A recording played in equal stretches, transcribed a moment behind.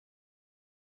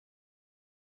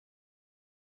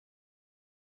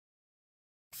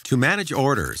To manage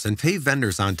orders and pay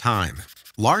vendors on time,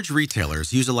 large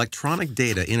retailers use Electronic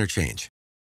Data Interchange.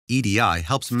 EDI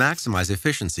helps maximize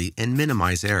efficiency and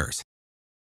minimize errors.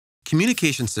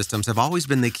 Communication systems have always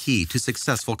been the key to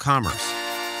successful commerce,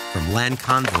 from land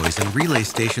convoys and relay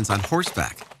stations on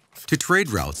horseback, to trade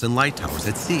routes and light towers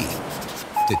at sea,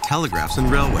 to telegraphs and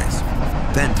railways,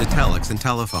 then to telex and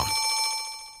telephone.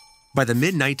 By the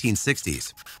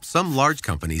mid-1960s, some large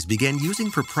companies began using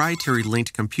proprietary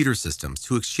linked computer systems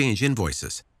to exchange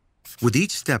invoices. With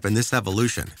each step in this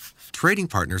evolution, trading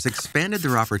partners expanded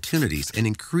their opportunities and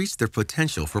increased their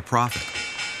potential for profit.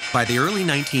 By the early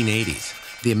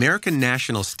 1980s, the American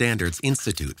National Standards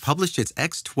Institute published its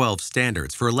X12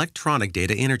 standards for Electronic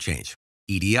Data Interchange,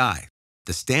 EDI,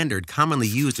 the standard commonly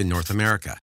used in North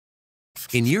America.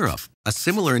 In Europe, a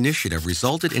similar initiative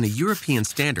resulted in a European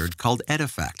standard called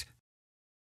EDIFACT.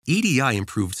 EDI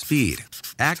improved speed,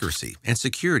 accuracy, and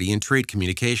security in trade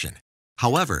communication.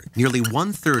 However, nearly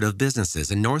one-third of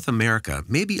businesses in North America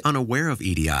may be unaware of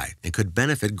EDI and could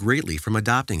benefit greatly from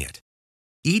adopting it.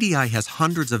 EDI has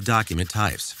hundreds of document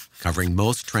types, covering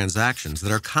most transactions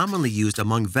that are commonly used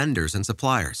among vendors and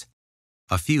suppliers.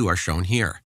 A few are shown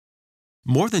here.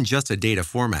 More than just a data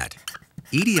format,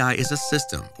 EDI is a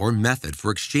system or method for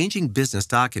exchanging business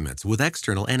documents with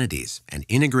external entities and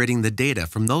integrating the data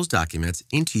from those documents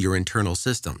into your internal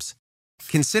systems.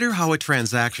 Consider how a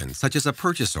transaction, such as a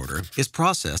purchase order, is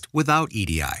processed without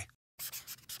EDI.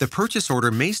 The purchase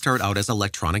order may start out as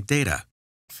electronic data,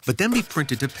 but then be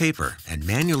printed to paper and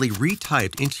manually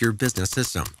retyped into your business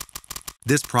system.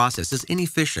 This process is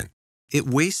inefficient. It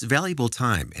wastes valuable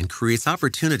time and creates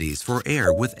opportunities for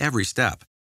error with every step.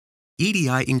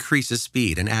 EDI increases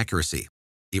speed and accuracy.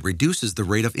 It reduces the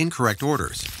rate of incorrect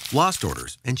orders, lost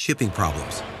orders, and shipping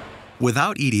problems.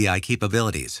 Without EDI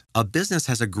capabilities, a business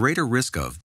has a greater risk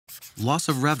of loss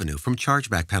of revenue from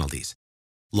chargeback penalties,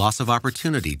 loss of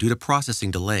opportunity due to processing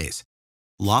delays,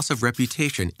 loss of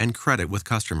reputation and credit with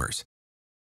customers.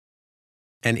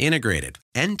 An integrated,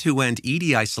 end-to-end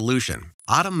EDI solution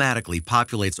automatically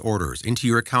populates orders into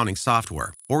your accounting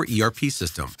software or ERP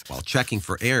system while checking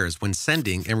for errors when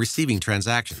sending and receiving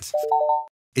transactions.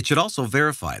 It should also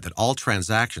verify that all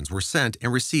transactions were sent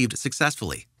and received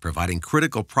successfully, providing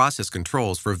critical process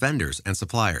controls for vendors and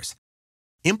suppliers.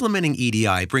 Implementing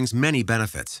EDI brings many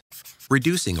benefits: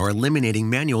 reducing or eliminating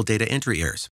manual data entry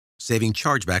errors, saving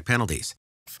chargeback penalties,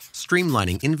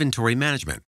 streamlining inventory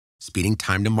management, speeding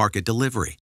time-to-market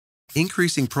delivery,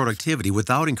 increasing productivity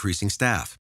without increasing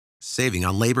staff, saving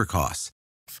on labor costs,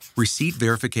 receipt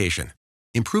verification,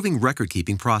 improving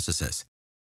record-keeping processes.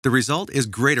 The result is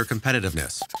greater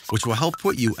competitiveness, which will help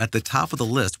put you at the top of the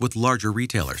list with larger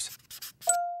retailers.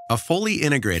 A fully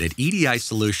integrated EDI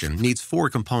solution needs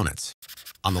 4 components.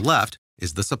 On the left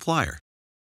is the supplier.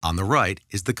 On the right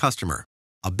is the customer,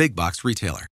 a big box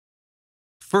retailer.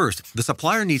 First, the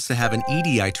supplier needs to have an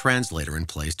EDI translator in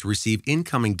place to receive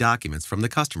incoming documents from the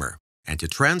customer and to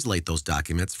translate those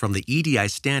documents from the EDI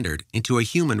standard into a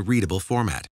human-readable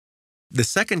format. The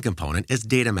second component is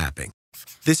data mapping.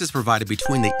 This is provided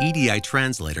between the EDI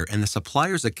translator and the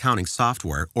supplier's accounting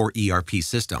software or ERP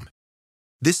system.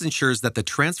 This ensures that the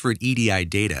transferred EDI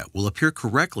data will appear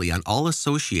correctly on all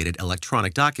associated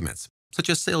electronic documents, such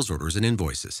as sales orders and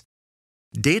invoices.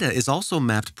 Data is also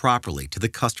mapped properly to the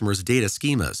customer's data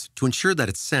schemas to ensure that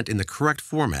it's sent in the correct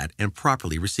format and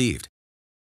properly received.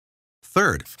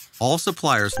 Third, all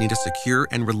suppliers need a secure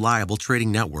and reliable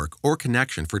trading network or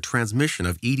connection for transmission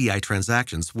of EDI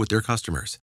transactions with their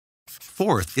customers.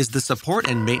 Fourth is the support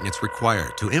and maintenance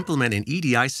required to implement an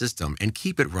EDI system and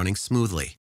keep it running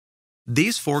smoothly.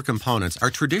 These 4 components are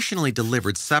traditionally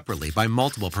delivered separately by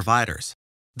multiple providers.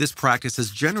 This practice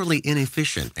is generally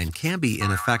inefficient and can be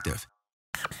ineffective.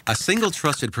 A single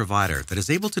trusted provider that is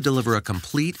able to deliver a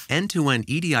complete end-to-end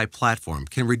EDI platform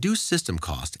can reduce system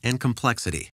cost and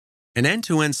complexity. An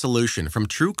end-to-end solution from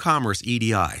TrueCommerce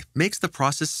EDI makes the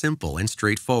process simple and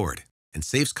straightforward and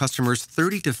saves customers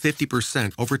 30 to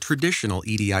 50% over traditional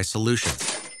EDI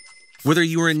solutions. Whether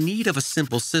you are in need of a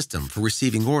simple system for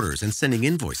receiving orders and sending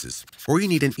invoices, or you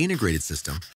need an integrated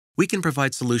system, we can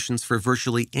provide solutions for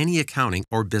virtually any accounting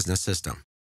or business system.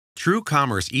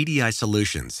 TrueCommerce EDI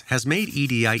Solutions has made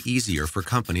EDI easier for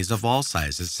companies of all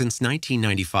sizes since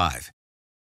 1995.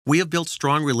 We have built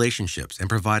strong relationships and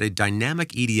provided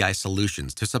dynamic EDI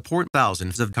solutions to support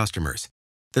thousands of customers.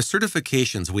 The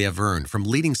certifications we have earned from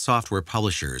leading software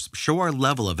publishers show our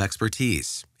level of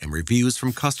expertise, and reviews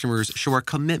from customers show our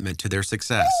commitment to their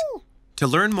success. To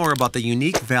learn more about the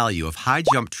unique value of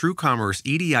high-jump TrueCommerce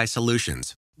EDI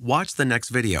solutions, watch the next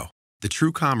video, the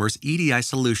TrueCommerce EDI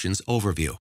Solutions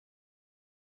Overview.